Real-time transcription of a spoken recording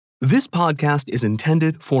This podcast is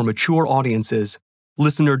intended for mature audiences.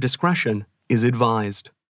 Listener discretion is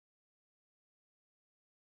advised.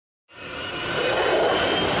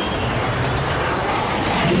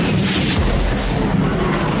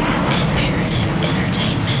 Imperative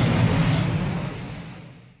Entertainment.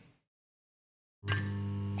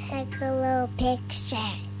 Piccolo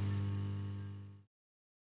Pictures.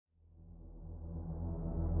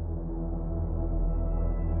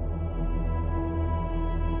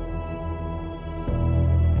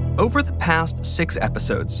 Over the past 6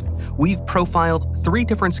 episodes, we've profiled 3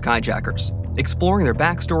 different skyjackers, exploring their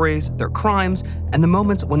backstories, their crimes, and the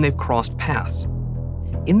moments when they've crossed paths.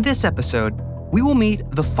 In this episode, we will meet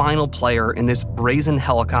the final player in this brazen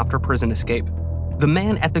helicopter prison escape, the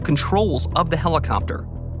man at the controls of the helicopter,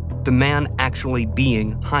 the man actually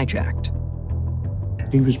being hijacked.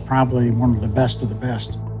 He was probably one of the best.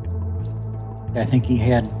 I think he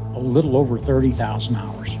had a little over 30,000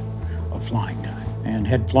 hours of flying time and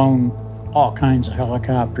had flown all kinds of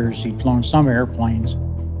helicopters. He'd flown some airplanes.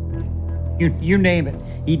 You name it,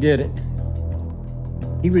 he did it.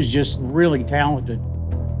 He was just really talented.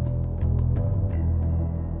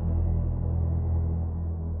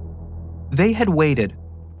 They had waited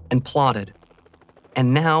and plotted.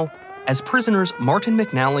 And now, as prisoners Martin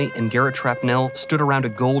McNally and Garrett Trapnell stood around a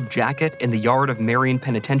gold jacket in the yard of Marion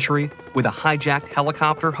Penitentiary with a hijacked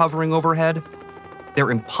helicopter hovering overhead,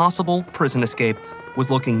 their impossible prison escape was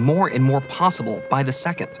looking more and more possible by the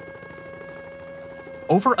second.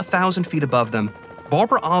 Over 1,000 feet above them,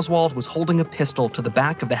 Barbara Oswald was holding a pistol to the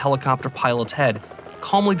back of the helicopter pilot's head,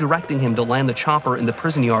 calmly directing him to land the chopper in the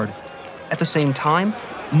prison yard. At the same time,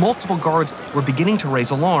 multiple guards were beginning to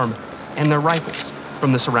raise alarm and their rifles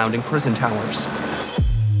from the surrounding prison towers.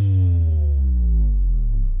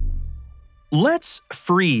 Let's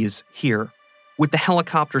freeze here, with the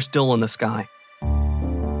helicopter still in the sky.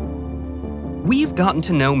 We've gotten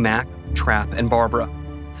to know Mac, Trap, and Barbara.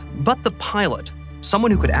 But the pilot,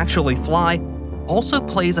 someone who could actually fly, also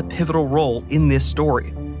plays a pivotal role in this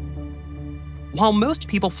story. While most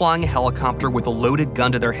people flying a helicopter with a loaded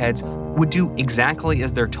gun to their heads would do exactly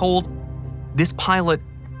as they're told, this pilot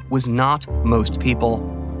was not most people.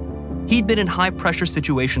 He'd been in high-pressure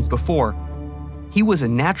situations before. He was a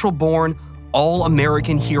natural-born,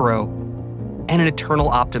 all-American hero and an eternal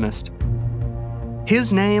optimist.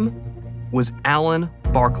 His name was Alan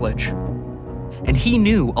Barkledge, and he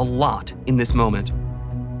knew a lot in this moment.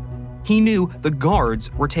 He knew the guards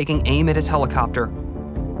were taking aim at his helicopter.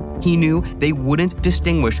 He knew they wouldn't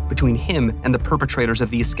distinguish between him and the perpetrators of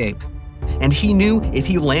the escape. And he knew if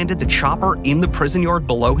he landed the chopper in the prison yard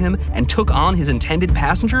below him and took on his intended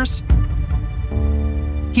passengers,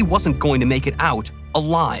 he wasn't going to make it out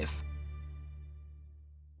alive.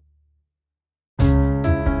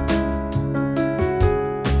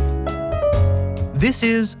 This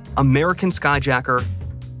is American Skyjacker,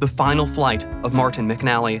 the final flight of Martin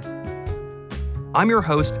McNally. I'm your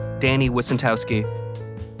host, Danny Wicentowski.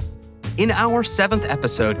 In our 7th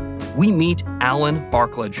episode, we meet Alan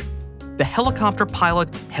Barkledge, the helicopter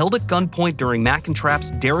pilot held at gunpoint during Mac and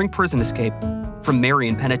Trap's daring prison escape from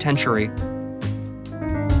Marion Penitentiary.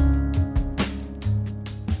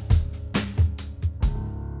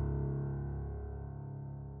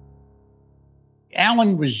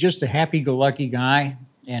 Alan was just a happy-go-lucky guy,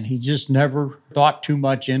 and he just never thought too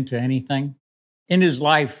much into anything. In his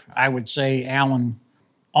life, I would say Alan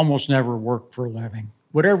almost never worked for a living.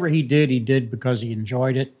 Whatever he did because he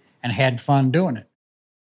enjoyed it and had fun doing it.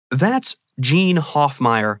 That's Gene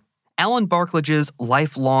Hoffmeyer, Alan Barkledge's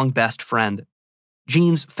lifelong best friend.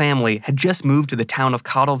 Gene's family had just moved to the town of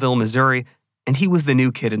Cottleville, Missouri, and he was the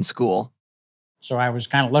new kid in school. So I was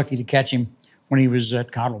kind of lucky to catch him when he was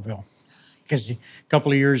at Cottleville, because a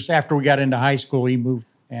couple of years after we got into high school, he moved.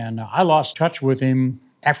 And I lost touch with him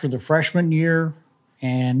after the freshman year,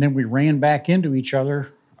 and then we ran back into each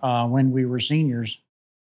other when we were seniors.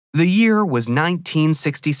 The year was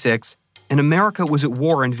 1966, and America was at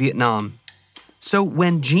war in Vietnam. So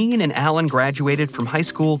when Gene and Alan graduated from high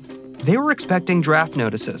school, they were expecting draft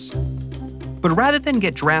notices. But rather than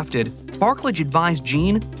get drafted, Barkledge advised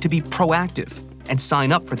Gene to be proactive and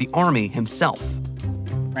sign up for the Army himself.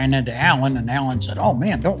 Ran into Alan, and Alan said, "Oh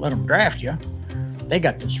man, don't let them draft you. They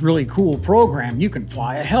got this really cool program. You can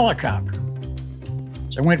fly a helicopter."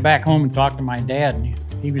 So I went back home and talked to my dad, and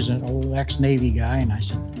he was an old ex-Navy guy, and I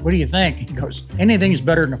said, "What do you think?" He goes, "Anything's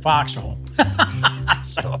better than a foxhole."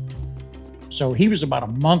 So he was about a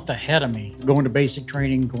month ahead of me, going to basic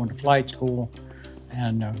training, going to flight school,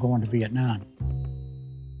 and going to Vietnam.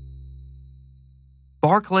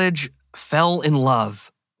 Barkledge fell in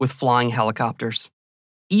love with flying helicopters.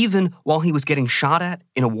 Even while he was getting shot at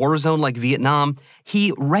in a war zone like Vietnam,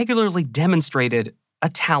 he regularly demonstrated a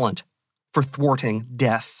talent for thwarting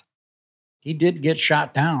death. He did get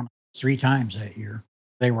shot down 3 times that year.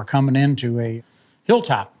 They were coming into a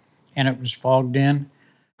hilltop, and it was fogged in.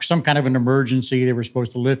 Some kind of an emergency. They were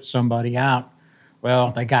supposed to lift somebody out.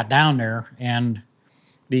 Well, they got down there, and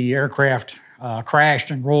the aircraft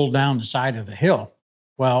crashed and rolled down the side of the hill.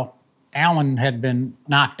 Well, Alan had been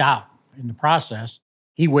knocked out in the process.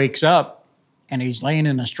 He wakes up, and he's laying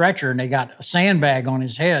in a stretcher, and they got a sandbag on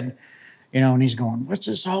his head, and he's going, "What's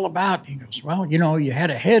this all about?" And he goes, "Well, you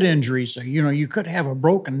had a head injury, so, you could have a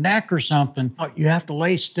broken neck or something. You have to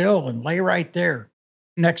lay still and lay right there."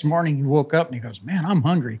 Next morning, he woke up, and he goes, "Man, I'm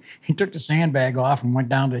hungry." He took the sandbag off and went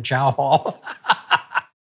down to the chow hall.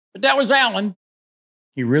 But that was Alan.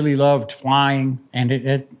 He really loved flying,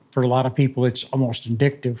 and for a lot of people, it's almost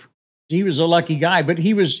addictive. He was a lucky guy, but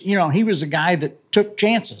he was a guy that took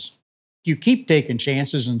chances. You keep taking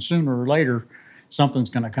chances, and sooner or later, something's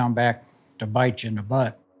going to come back to bite you in the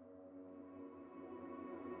butt.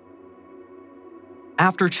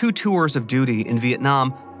 After 2 tours of duty in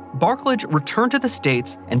Vietnam, Barklage returned to the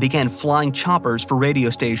States and began flying choppers for radio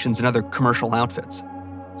stations and other commercial outfits.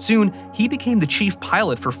 Soon, he became the chief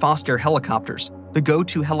pilot for Foster Helicopters, the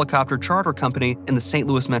go-to helicopter charter company in the St.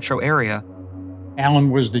 Louis metro area.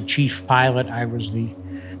 Alan was the chief pilot. I was the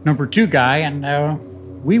number 2 guy, and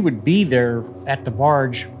we would be there at the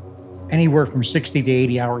barge anywhere from 60 to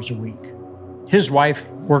 80 hours a week. His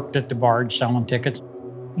wife worked at the barge selling tickets.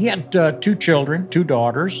 He had 2 children, 2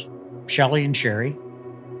 daughters, Shelley and Sherry.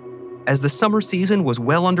 As the summer season was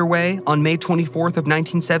well underway on May 24th of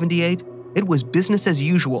 1978, it was business as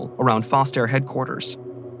usual around Foster headquarters.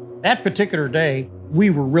 That particular day, we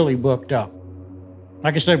were really booked up.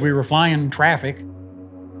 Like I said, we were flying traffic.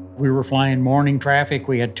 We were flying morning traffic.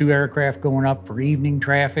 We had 2 aircraft going up for evening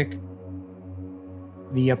traffic.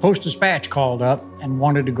 The Post-Dispatch called up and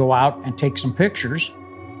wanted to go out and take some pictures.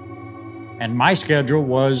 And my schedule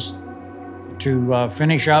was to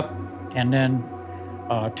finish up and then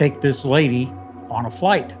take this lady on a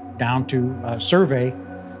flight down to survey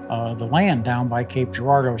the land down by Cape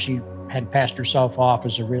Girardeau. She had passed herself off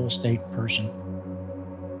as a real estate person.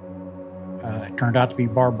 It turned out to be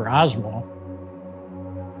Barbara Oswald.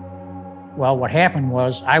 Well, what happened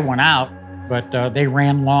was I went out, but they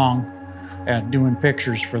ran long doing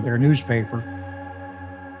pictures for their newspaper.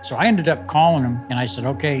 So I ended up calling them, and I said,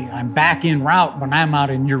 "Okay, I'm back en route, but I'm out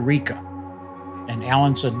in Eureka." And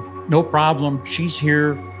Alan said, "No problem. She's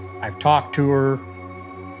here. I've talked to her.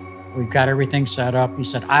 We've got everything set up." He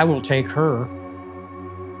said, "I will take her."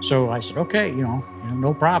 So I said, "Okay,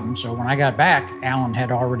 no problem." So when I got back, Alan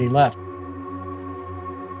had already left.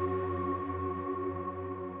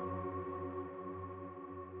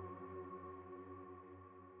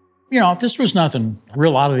 This was nothing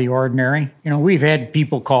real out of the ordinary. We've had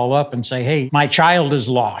people call up and say, "Hey, my child is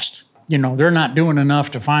lost. They're not doing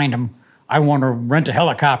enough to find him. I want to rent a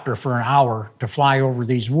helicopter for an hour to fly over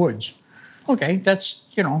these woods." Okay, that's,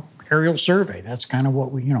 aerial survey. That's kind of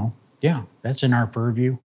what we, that's in our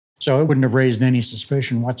purview. So it wouldn't have raised any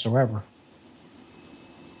suspicion whatsoever.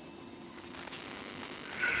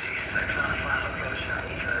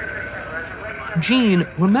 Gene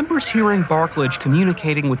remembers hearing Barklage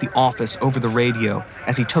communicating with the office over the radio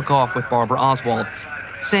as he took off with Barbara Oswald,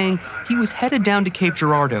 saying he was headed down to Cape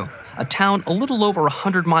Girardeau, a town a little over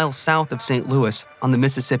 100 miles south of St. Louis on the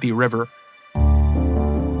Mississippi River.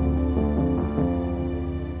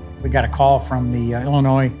 We got a call from the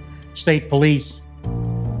Illinois State Police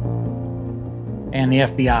and the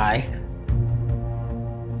FBI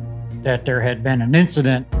that there had been an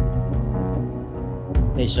incident.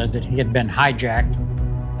 They said that he had been hijacked.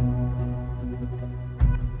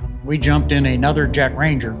 We jumped in another Jet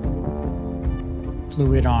Ranger,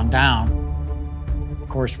 flew it on down. Of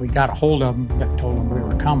course, we got a hold of them that told them we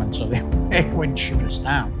were coming, so they wouldn't shoot us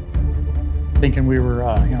down, thinking we were,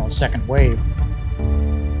 a second wave.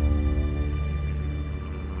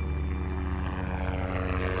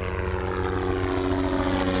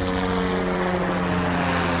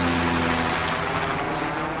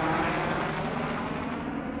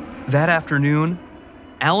 That afternoon,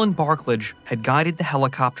 Alan Barklage had guided the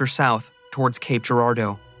helicopter south towards Cape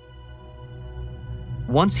Girardeau.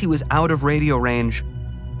 Once he was out of radio range,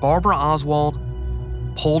 Barbara Oswald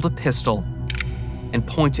pulled a pistol and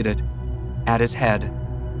pointed it at his head.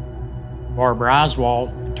 Barbara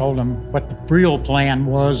Oswald told him what the real plan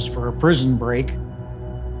was for a prison break.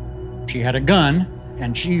 She had a gun,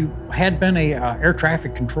 and she had been a air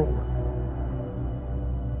traffic controller.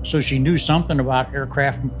 So she knew something about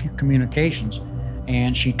aircraft communications.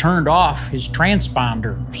 and she turned off his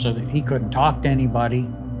transponder so that he couldn't talk to anybody,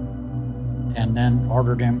 and then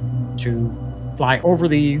ordered him to fly over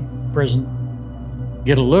the prison,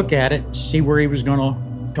 get a look at it, see where he was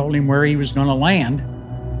told him where he was gonna land.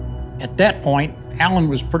 At that point, Alan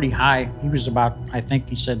was pretty high. He was about, I think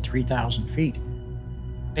he said 3,000 feet.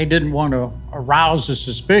 They didn't want to arouse the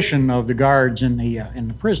suspicion of the guards in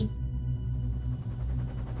the prison.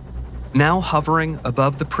 Now hovering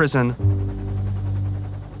above the prison,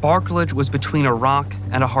 Barklage was between a rock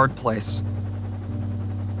and a hard place.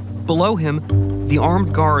 Below him, the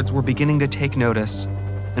armed guards were beginning to take notice,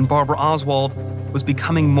 and Barbara Oswald was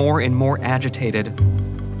becoming more and more agitated.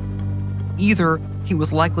 Either he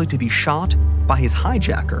was likely to be shot by his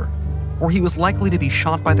hijacker, or he was likely to be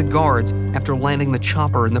shot by the guards after landing the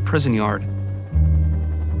chopper in the prison yard.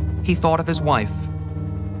 He thought of his wife.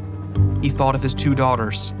 He thought of his 2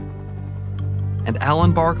 daughters. And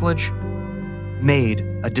Alan Barklage made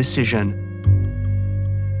a decision.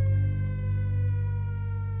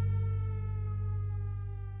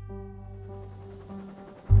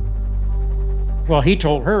 Well, he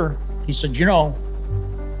told her, he said,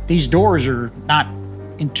 these doors are not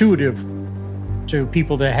intuitive to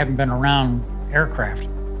people that haven't been around aircraft.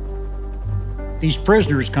 These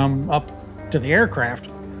prisoners come up to the aircraft,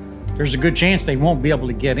 there's a good chance they won't be able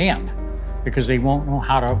to get in because they won't know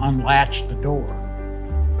how to unlatch the door.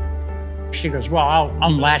 She goes, well, I'll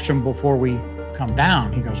unlatch them before we come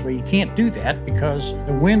down. He goes, well, you can't do that because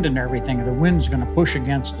the wind and everything, the wind's gonna push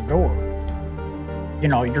against the door.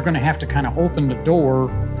 You're gonna have to kind of open the door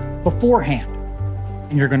beforehand,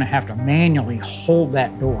 and you're gonna have to manually hold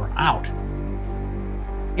that door out.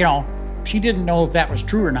 She didn't know if that was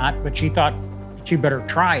true or not, but she thought she better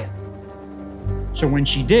try it. So when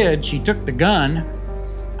she did, she took the gun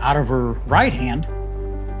out of her right hand,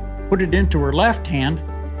 put it into her left hand,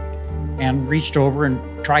 and reached over and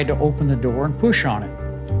tried to open the door and push on it.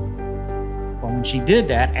 Well, when she did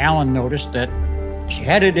that, Alan noticed that she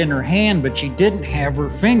had it in her hand, but she didn't have her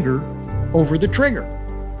finger over the trigger.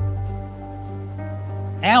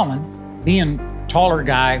 Alan, being a taller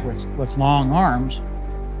guy with long arms,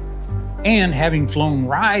 and having flown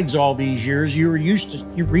rides all these years, you were used to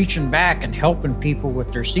you reaching back and helping people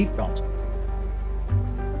with their seatbelts.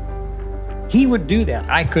 He would do that.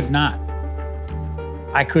 I could not.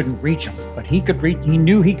 I couldn't reach him, but he could reach. He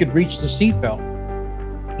knew he could reach the seatbelt.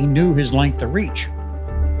 He knew his length of reach.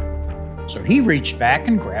 So he reached back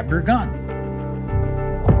and grabbed her gun.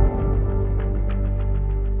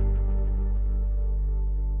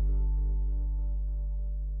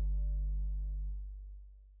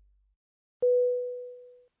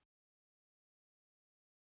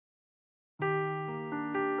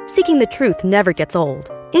 Seeking the truth never gets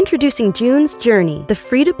old. Introducing June's Journey, the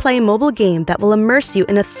free-to-play mobile game that will immerse you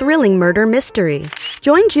in a thrilling murder mystery.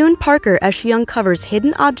 Join June Parker as she uncovers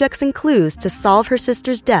hidden objects and clues to solve her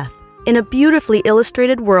sister's death in a beautifully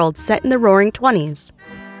illustrated world set in the Roaring '20s.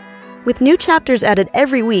 With new chapters added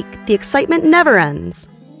every week, the excitement never ends.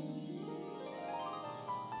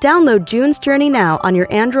 Download June's Journey now on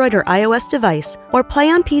your Android or iOS device, or play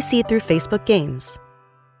on PC through Facebook Games.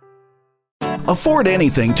 Afford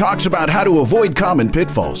Anything talks about how to avoid common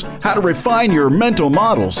pitfalls, how to refine your mental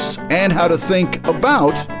models, and how to think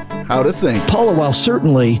about how to think. Paula, while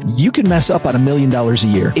certainly you can mess up on $1 million a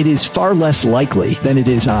year, it is far less likely than it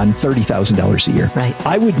is on $30,000 a year. Right.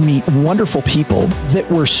 I would meet wonderful people that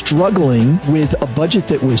were struggling with a budget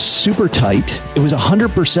that was super tight. It was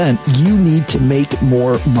 100% you need to make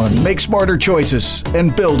more money. Make smarter choices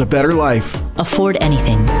and build a better life. Afford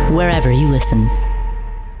Anything, wherever you listen.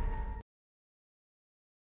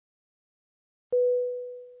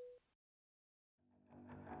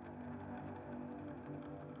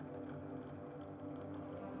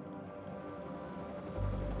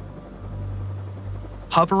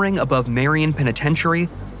 Hovering above Marion Penitentiary,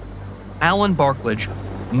 Alan Barklage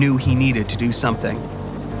knew he needed to do something.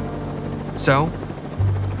 So,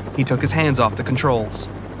 he took his hands off the controls.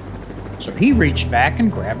 So he reached back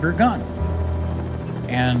and grabbed her gun,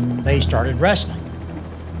 and they started wrestling.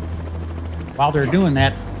 While they're doing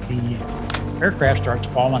that, the aircraft starts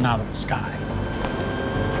falling out of the sky.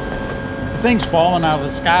 The thing's falling out of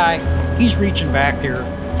the sky. He's reaching back here,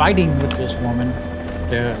 fighting with this woman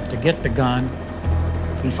to get the gun.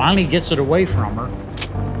 He finally gets it away from her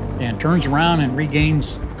and turns around and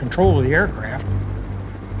regains control of the aircraft,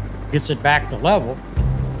 gets it back to level.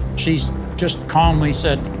 She's just calmly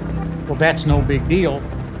said, well, that's no big deal.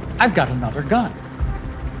 I've got another gun.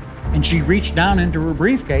 And she reached down into her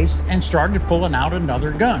briefcase and started pulling out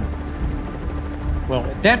another gun. Well,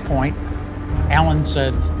 at that point, Alan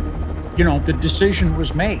said, the decision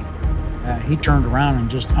was made. he turned around and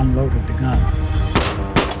just unloaded the gun.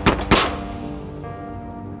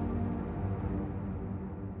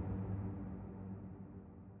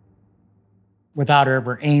 Without her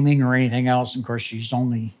ever aiming or anything else. Of course, she's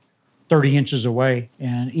only 30 inches away.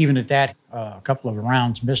 And even at that, a couple of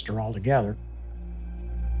rounds missed her altogether.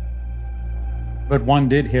 But one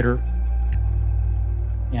did hit her,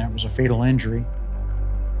 and it was a fatal injury.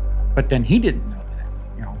 But then he didn't know that.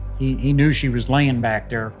 You know, he knew she was laying back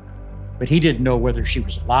there, but he didn't know whether she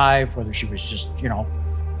was alive, whether she was just,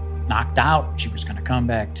 knocked out, she was going to come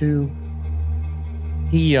back too.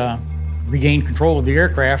 He regained control of the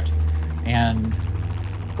aircraft and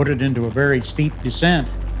put it into a very steep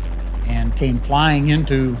descent and came flying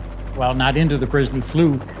into, well, not into the prison, he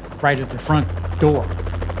flew right at the front door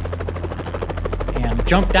and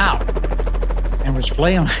jumped out and was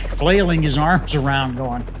flailing his arms around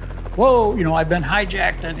going, whoa, I've been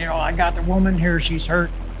hijacked and, I got the woman here, she's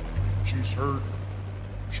hurt. She's hurt.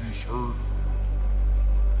 She's hurt.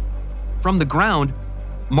 From the ground,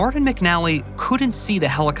 Martin McNally couldn't see the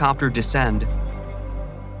helicopter descend,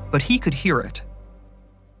 but he could hear it.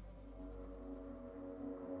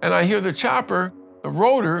 And I hear the chopper, the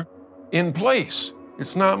rotor, in place.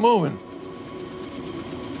 It's not moving.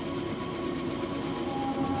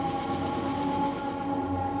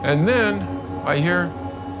 And then I hear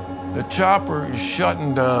the chopper is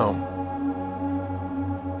shutting down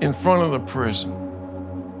in front of the prison.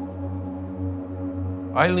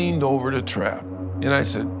 I leaned over to Trap and I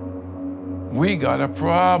said, we got a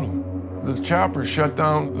problem. The chopper shut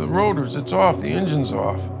down the rotors, it's off, the engine's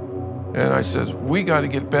off. And I said, we got to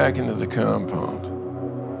get back into the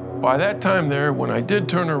compound. By that time there, when I did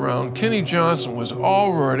turn around, Kenny Johnson was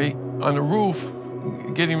already on the roof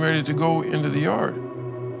getting ready to go into the yard.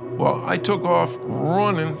 Well, I took off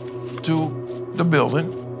running to the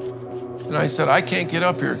building, and I said, I can't get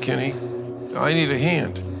up here, Kenny. I need a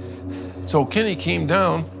hand. So Kenny came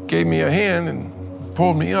down, gave me a hand, and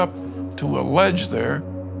pulled me up to a ledge there.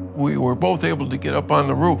 We were both able to get up on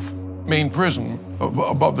the roof, main prison,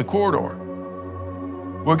 above the corridor.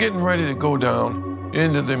 We're getting ready to go down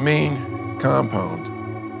into the main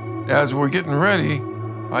compound. As we're getting ready,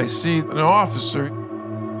 I see an officer.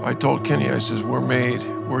 I told Kenny, I says, we're made,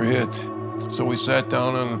 we're hit. So we sat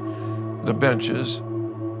down on the benches.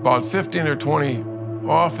 About 15 or 20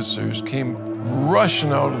 officers came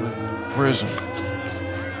rushing out of the prison.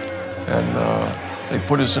 And they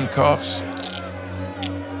put us in cuffs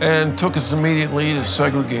and took us immediately to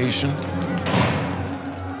segregation.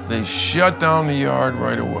 They shut down the yard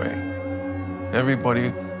right away.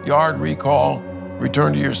 Everybody, yard recall,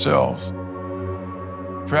 return to your cells.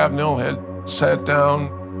 Trapnell had sat down.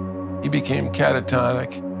 He became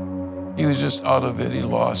catatonic. He was just out of it, he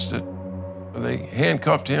lost it. They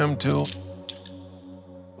handcuffed him too.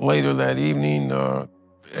 Later that evening,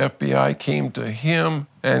 FBI came to him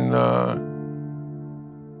and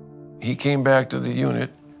he came back to the unit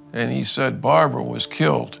and he said, Barbara was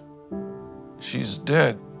killed. She's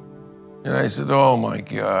dead. And I said, oh my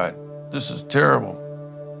God, this is terrible.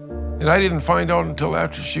 And I didn't find out until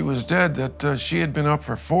after she was dead that she had been up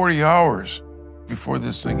for 40 hours before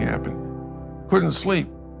this thing happened. Couldn't sleep.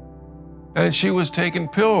 And she was taking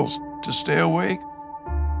pills to stay awake.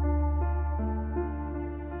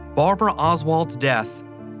 Barbara Oswald's death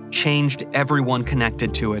changed everyone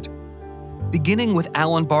connected to it, beginning with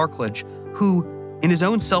Alan Barklage, who, in his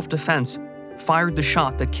own self-defense, fired the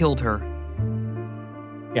shot that killed her.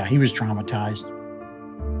 Yeah, he was traumatized.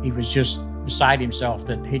 He was just beside himself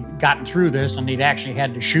that he'd gotten through this and he'd actually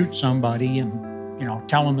had to shoot somebody and,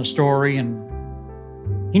 tell him the story.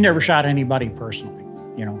 And he never shot anybody personally.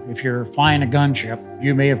 If you're flying a gunship,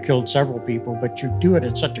 you may have killed several people, but you do it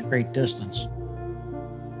at such a great distance.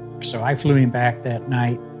 So I flew him back that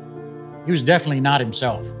night. He was definitely not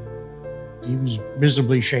himself. He was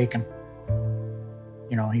visibly shaken.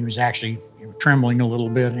 He was actually trembling a little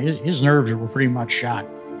bit. His nerves were pretty much shot.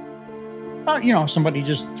 Well, somebody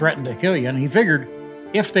just threatened to kill you, and he figured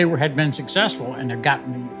if they had been successful and had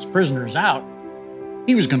gotten these prisoners out,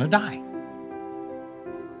 he was going to die.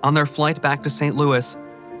 On their flight back to St. Louis,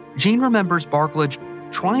 Gene remembers Barklage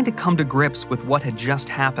trying to come to grips with what had just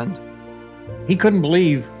happened. He couldn't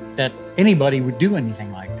believe that anybody would do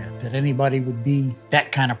anything like that anybody would be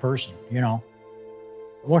that kind of person,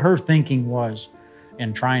 What her thinking was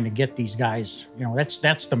in trying to get these guys,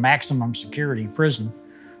 that's the maximum security prison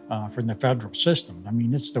from the federal system. I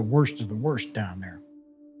mean, it's the worst of the worst down there.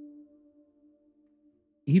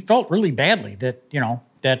 He felt really badly that,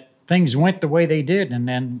 that things went the way they did, and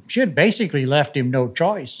then she had basically left him no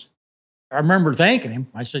choice. I remember thanking him.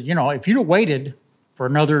 I said, if you'd have waited for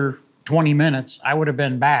another 20 minutes, I would have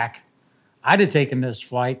been back I'd have taken this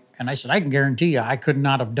flight, and I said, I can guarantee you I could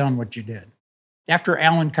not have done what you did. After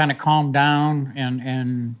Alan kind of calmed down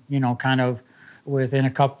and kind of within a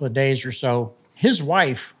couple of days or so, his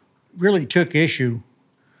wife really took issue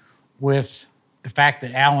with the fact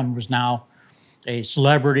that Alan was now a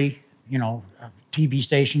celebrity. TV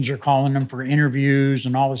stations are calling him for interviews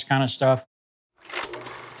and all this kind of stuff.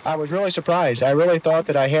 I was really surprised. I really thought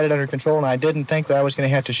that I had it under control, and I didn't think that I was going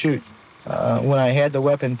to have to shoot. When I had the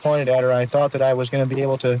weapon pointed at her, I thought that I was going to be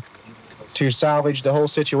able to salvage the whole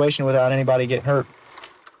situation without anybody getting hurt.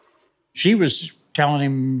 She was telling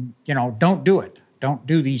him, don't do it. Don't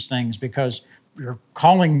do these things because you're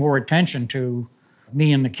calling more attention to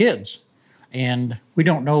me and the kids. And we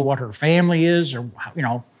don't know what her family is or,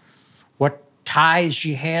 what ties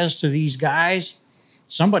she has to these guys.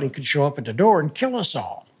 Somebody could show up at the door and kill us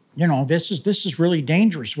all. This is really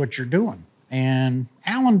dangerous what you're doing. And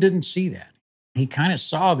Alan didn't see that. He kind of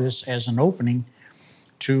saw this as an opening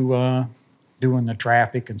to doing the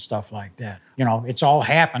traffic and stuff like that. It's all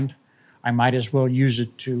happened. I might as well use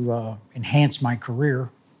it to enhance my career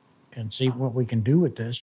and see what we can do with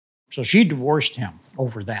this. So she divorced him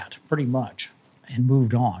over that, pretty much, and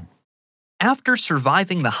moved on. After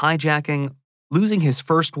surviving the hijacking, losing his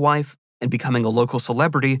first wife, and becoming a local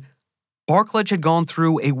celebrity, Barklage had gone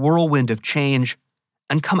through a whirlwind of change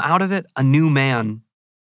and come out of it a new man.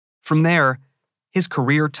 From there, his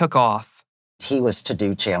career took off. He was to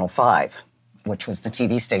do Channel 5, which was the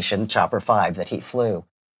TV station Chopper 5 that he flew.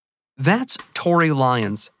 That's Tory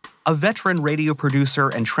Lyons, a veteran radio producer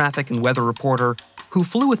and traffic and weather reporter who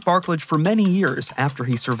flew with Barklage for many years after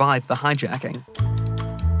he survived the hijacking.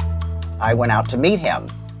 I went out to meet him,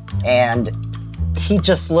 and he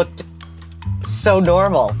just looked so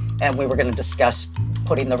normal. And we were going to discuss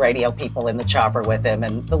putting the radio people in the chopper with him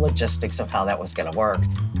and the logistics of how that was going to work.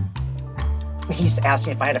 He's asked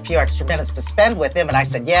me if I had a few extra minutes to spend with him, and I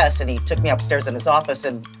said yes, and he took me upstairs in his office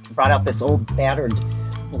and brought out this old battered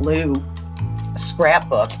blue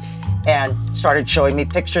scrapbook and started showing me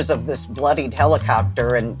pictures of this bloodied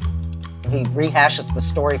helicopter, and he rehashes the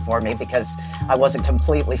story for me because I wasn't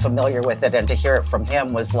completely familiar with it, and to hear it from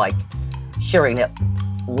him was like hearing it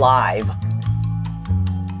live.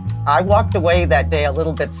 I walked away that day a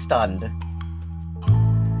little bit stunned.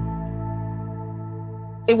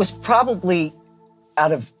 It was probably,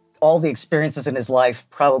 out of all the experiences in his life,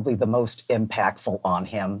 probably the most impactful on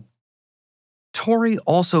him. Tory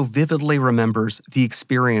also vividly remembers the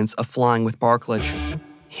experience of flying with Barklage,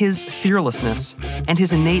 his fearlessness, and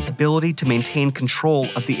his innate ability to maintain control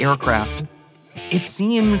of the aircraft. It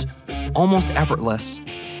seemed almost effortless.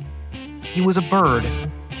 He was a bird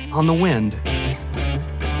on the wind.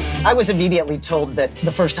 I was immediately told that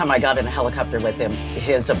the first time I got in a helicopter with him,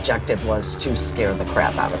 his objective was to scare the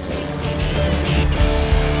crap out of me.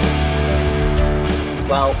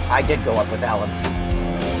 Well, I did go up with Alan.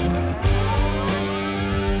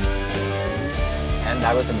 And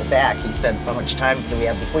I was in the back. He said, how much time do we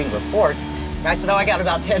have between reports? And I said, I got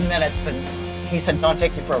about 10 minutes. And he said, I'll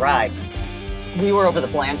take you for a ride. We were over the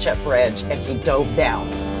Blanchette Bridge, and he dove down.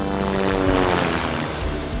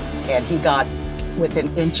 And he got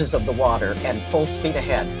within inches of the water and full speed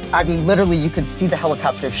ahead. I mean, literally, you could see the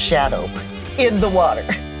helicopter's shadow in the water.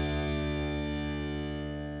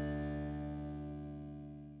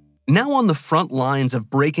 Now on the front lines of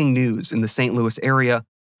breaking news in the St. Louis area,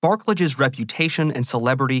 Barklage's reputation and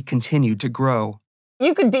celebrity continued to grow.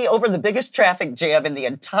 You could be over the biggest traffic jam in the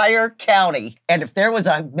entire county, and if there was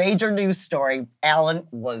a major news story, Alan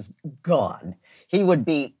was gone. He would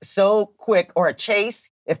be so quick, or a chase.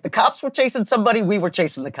 If the cops were chasing somebody, we were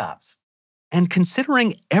chasing the cops. And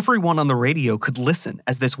considering everyone on the radio could listen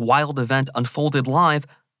as this wild event unfolded live,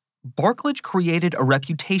 Barklage created a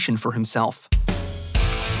reputation for himself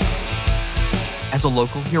as a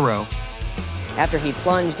local hero. After he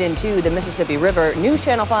plunged into the Mississippi River, News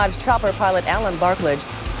Channel 5's chopper pilot Alan Barklage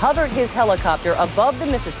hovered his helicopter above the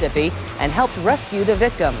Mississippi and helped rescue the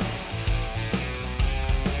victim.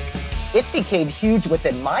 It became huge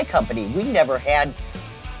within my company. We never had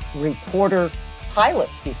reporter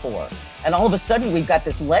pilots before. And all of a sudden, we've got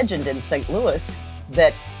this legend in St. Louis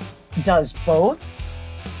that does both.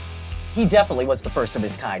 He definitely was the first of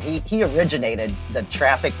his kind. He originated the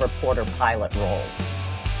traffic reporter pilot role.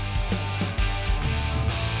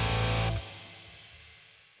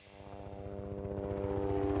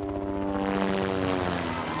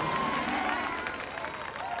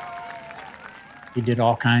 He did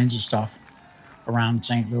all kinds of stuff around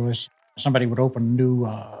St. Louis. Somebody would open a new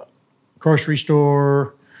grocery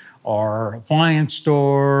store or appliance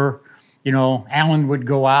store. You know, Alan would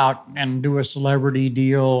go out and do a celebrity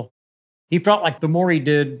deal. He felt like the more he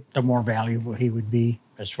did, the more valuable he would be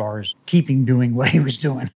as far as keeping doing what he was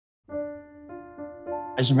doing.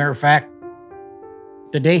 As a matter of fact,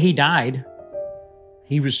 the day he died,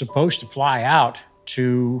 he was supposed to fly out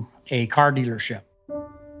to a car dealership.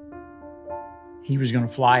 He was going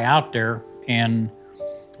to fly out there and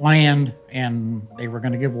land, and they were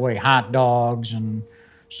going to give away hot dogs and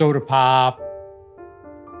soda pop,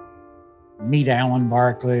 meet Alan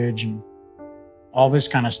Barklage, and all this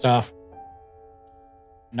kind of stuff.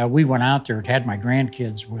 Now, we went out there, had my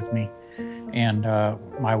grandkids with me and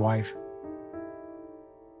my wife.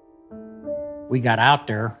 We got out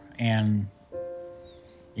there and,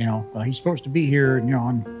 well, he's supposed to be here,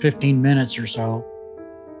 in 15 minutes or so.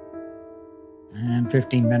 And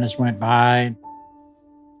 15 minutes went by.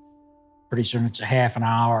 Pretty soon it's a half an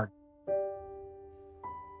hour.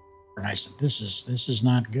 And I said, this is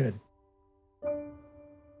not good.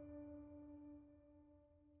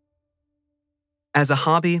 As a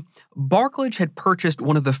hobby, Barklage had purchased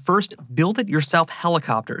one of the first build-it-yourself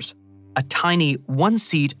helicopters, a tiny,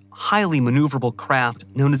 one-seat, highly maneuverable craft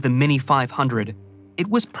known as the Mini 500. It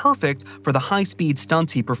was perfect for the high-speed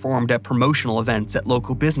stunts he performed at promotional events at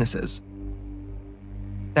local businesses.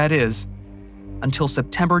 That is, until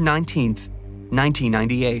September 19th,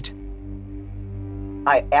 1998.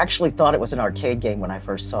 I actually thought it was an arcade game when I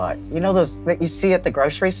first saw it. You know those that you see at the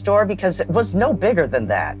grocery store? Because it was no bigger than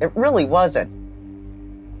that. It really wasn't.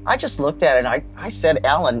 I just looked at it and I said,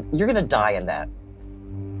 Alan, you're going to die in that.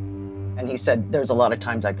 And he said, there's a lot of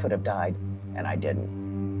times I could have died, and I didn't.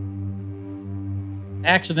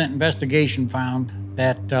 Accident investigation found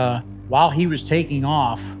that while he was taking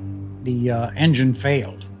off, the engine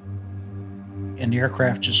failed, and the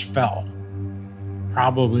aircraft just fell,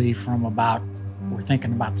 probably from we're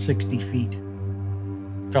thinking about 60 feet.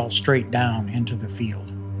 Fell straight down into the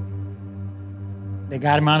field. They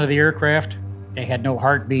got him out of the aircraft. They had no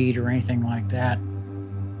heartbeat or anything like that.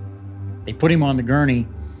 They put him on the gurney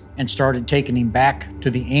and started taking him back to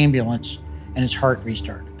the ambulance, and his heart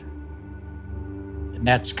restarted. And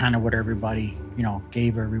that's kind of what everybody,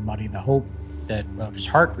 gave everybody the hope that, well, if his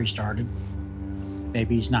heart restarted,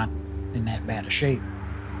 maybe he's not in that bad a shape.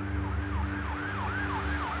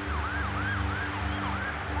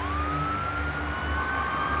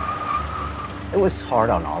 It was hard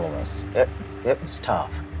on all of us. It was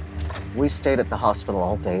tough. We stayed at the hospital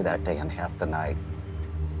all day that day and half the night.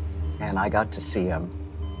 And I got to see him.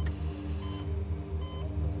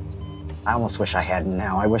 I almost wish I hadn't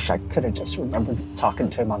now. I wish I could have just remembered talking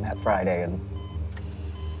to him on that Friday and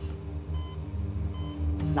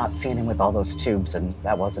not seeing him with all those tubes. And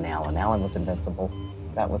that wasn't Alan. Alan was invincible.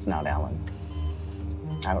 That was not Alan.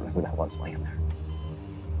 I don't know who that was laying there.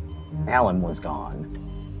 Alan was gone.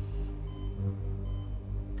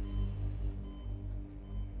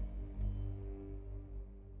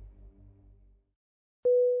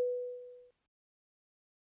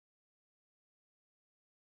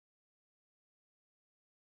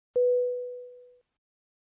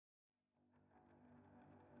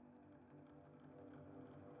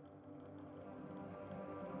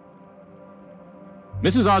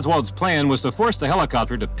 Mrs. Oswald's plan was to force the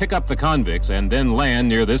helicopter to pick up the convicts and then land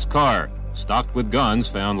near this car, stocked with guns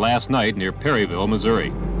found last night near Perryville, Missouri.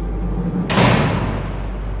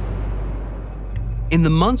 In the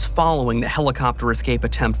months following the helicopter escape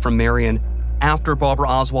attempt from Marion, after Barbara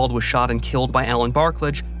Oswald was shot and killed by Alan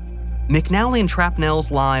Barklage, McNally and Trapnell's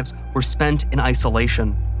lives were spent in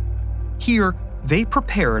isolation. Here, they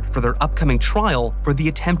prepared for their upcoming trial for the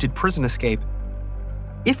attempted prison escape.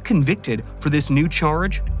 If convicted for this new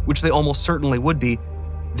charge, which they almost certainly would be,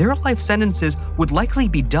 their life sentences would likely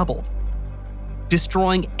be doubled,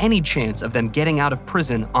 destroying any chance of them getting out of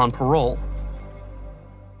prison on parole.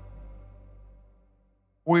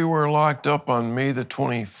 We were locked up on May the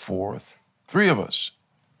 24th. 3 of us.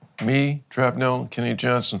 Me, Trapnell, and Kenny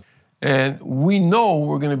Johnson. And we know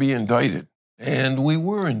we're going to be indicted. And we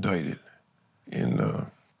were indicted in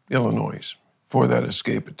Illinois for that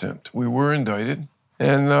escape attempt. We were indicted.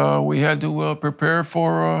 And we had to prepare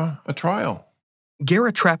for a trial.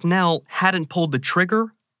 Garrett Trapnell hadn't pulled the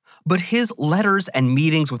trigger, but his letters and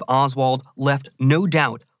meetings with Oswald left no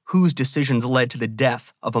doubt whose decisions led to the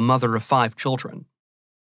death of a mother of 5 children.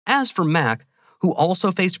 As for Mac, who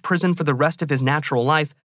also faced prison for the rest of his natural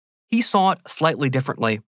life, he saw it slightly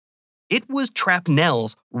differently. It was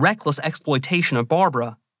Trapnell's reckless exploitation of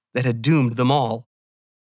Barbara that had doomed them all.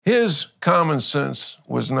 His common sense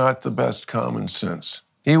was not the best common sense.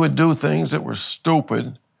 He would do things that were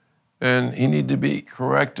stupid, and he needed to be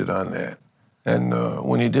corrected on that. And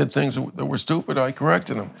when he did things that were stupid, I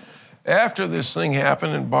corrected him. After this thing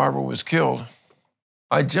happened and Barbara was killed,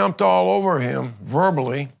 I jumped all over him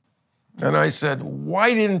verbally, and I said,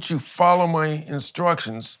 why didn't you follow my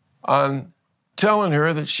instructions on telling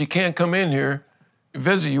her that she can't come in here,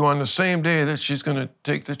 visit you on the same day that she's going to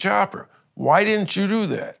take the chopper? Why didn't you do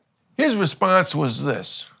that? His response was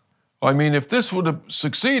this. I mean, if this would have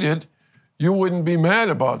succeeded, you wouldn't be mad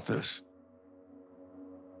about this.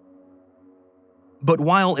 But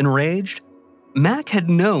while enraged, Mac had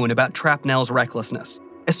known about Trapnell's recklessness,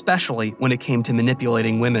 especially when it came to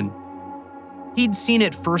manipulating women. He'd seen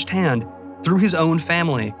it firsthand through his own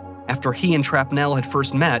family after he and Trapnell had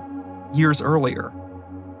first met years earlier.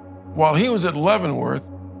 While he was at Leavenworth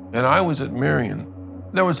and I was at Marion,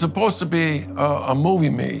 there was supposed to be a movie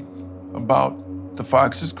made about The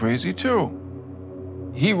Fox is Crazy too.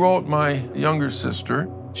 He wrote my younger sister,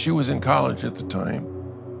 she was in college at the time.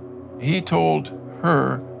 He told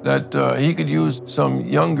her that he could use some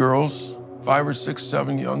young girls, 5 or 6,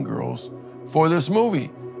 7 young girls, for this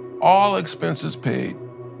movie, all expenses paid.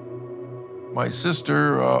 My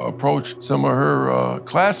sister approached some of her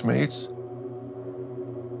classmates,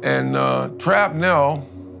 and Trapnell,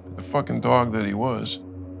 the fucking dog that he was,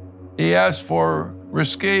 he asked for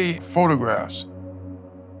risque photographs.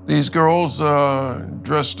 These girls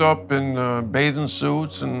dressed up in bathing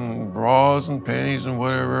suits and bras and panties and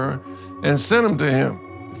whatever, and sent them to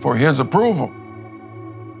him for his approval.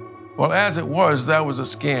 Well, as it was, that was a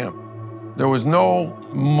scam. There was no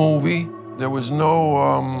movie, there was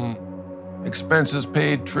no expenses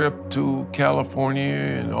paid trip to California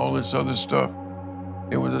and all this other stuff.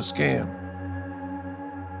 It was a scam.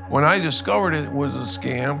 When I discovered it was a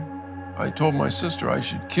scam, I told my sister I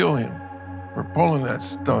should kill him for pulling that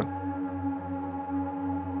stunt.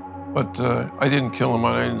 But I didn't kill him,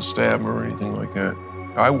 I didn't stab him or anything like that.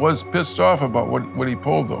 I was pissed off about what he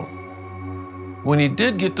pulled, though. When he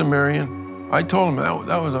did get to Marion, I told him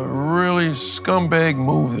that was a really scumbag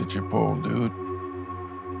move that you pulled, dude.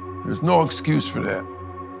 There's no excuse for that.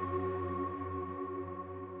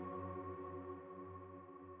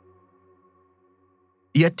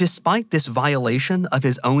 Yet despite this violation of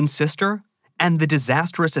his own sister and the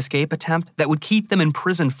disastrous escape attempt that would keep them in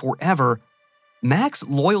prison forever, Mac's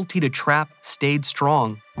loyalty to Trap stayed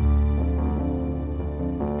strong.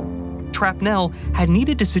 Trapnell had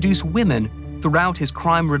needed to seduce women throughout his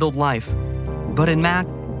crime-riddled life, but in Mac,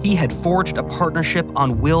 he had forged a partnership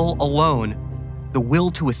on will alone, the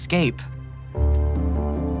will to escape.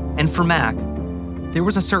 And for Mac, there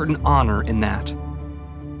was a certain honor in that.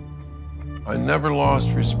 I never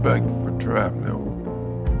lost respect for Trapnell.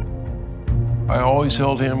 I always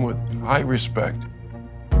held him with high respect,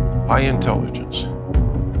 high intelligence.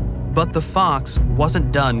 But the Fox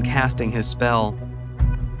wasn't done casting his spell.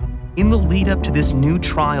 In the lead-up to this new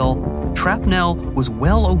trial, Trapnell was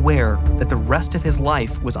well aware that the rest of his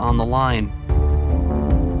life was on the line.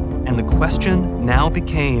 And the question now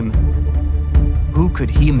became, who could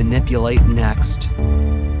he manipulate next?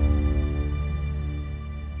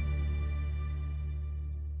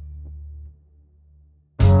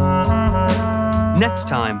 Next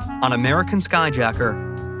time on American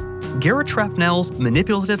Skyjacker, Garrett Trapnell's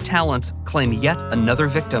manipulative talents claim yet another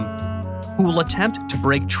victim, who will attempt to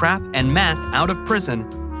break Trap and Mac out of prison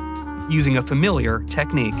using a familiar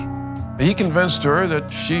technique. He convinced her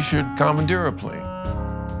that she should commandeer a plane.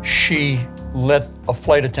 She let a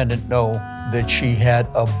flight attendant know that she had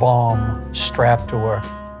a bomb strapped to her.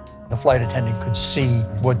 The flight attendant could see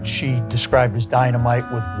what she described as dynamite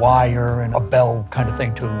with wire and a bell kind of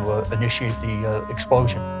thing to initiate the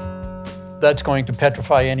explosion. That's going to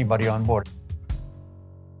petrify anybody on board.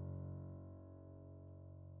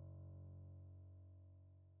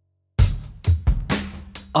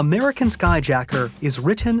 American Skyjacker is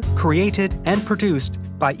written, created, and produced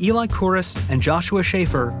by Eli Kouros and Joshua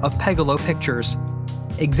Schaefer of Pegalo Pictures.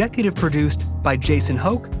 Executive produced by Jason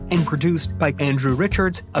Hoke and produced by Andrew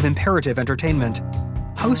Richards of Imperative Entertainment.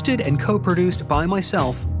 Hosted and co-produced by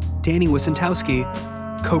myself, Danny Wysentowski.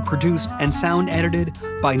 Co-produced and sound edited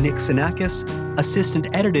by Nick Sinakis. Assistant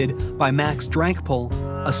edited by Max Drankpol.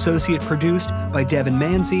 Associate produced by Devin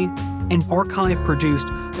Manzi. And archive produced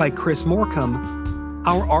by Chris Morecambe.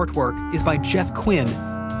 Our artwork is by Jeff Quinn.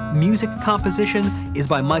 Music composition is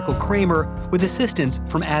by Michael Kramer with assistance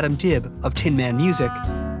from Adam Dibb of Tin Man Music.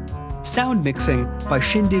 Sound mixing by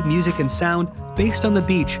Shindig Music and Sound based on the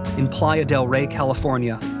beach in Playa del Rey,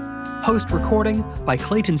 California. Host recording by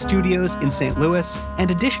Clayton Studios in St. Louis, and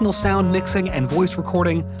additional sound mixing and voice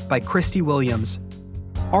recording by Christy Williams.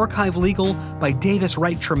 Archive legal by Davis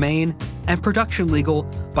Wright Tremaine, and production legal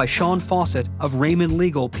by Sean Fawcett of Raymond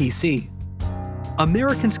Legal PC.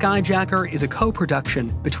 American Skyjacker is a co-production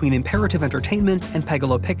between Imperative Entertainment and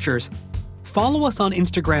Pegalo Pictures. Follow us on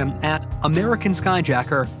Instagram at American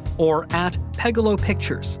Skyjacker or at Pegalo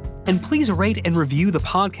Pictures. And please rate and review the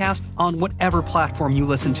podcast on whatever platform you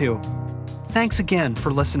listen to. Thanks again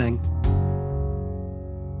for listening.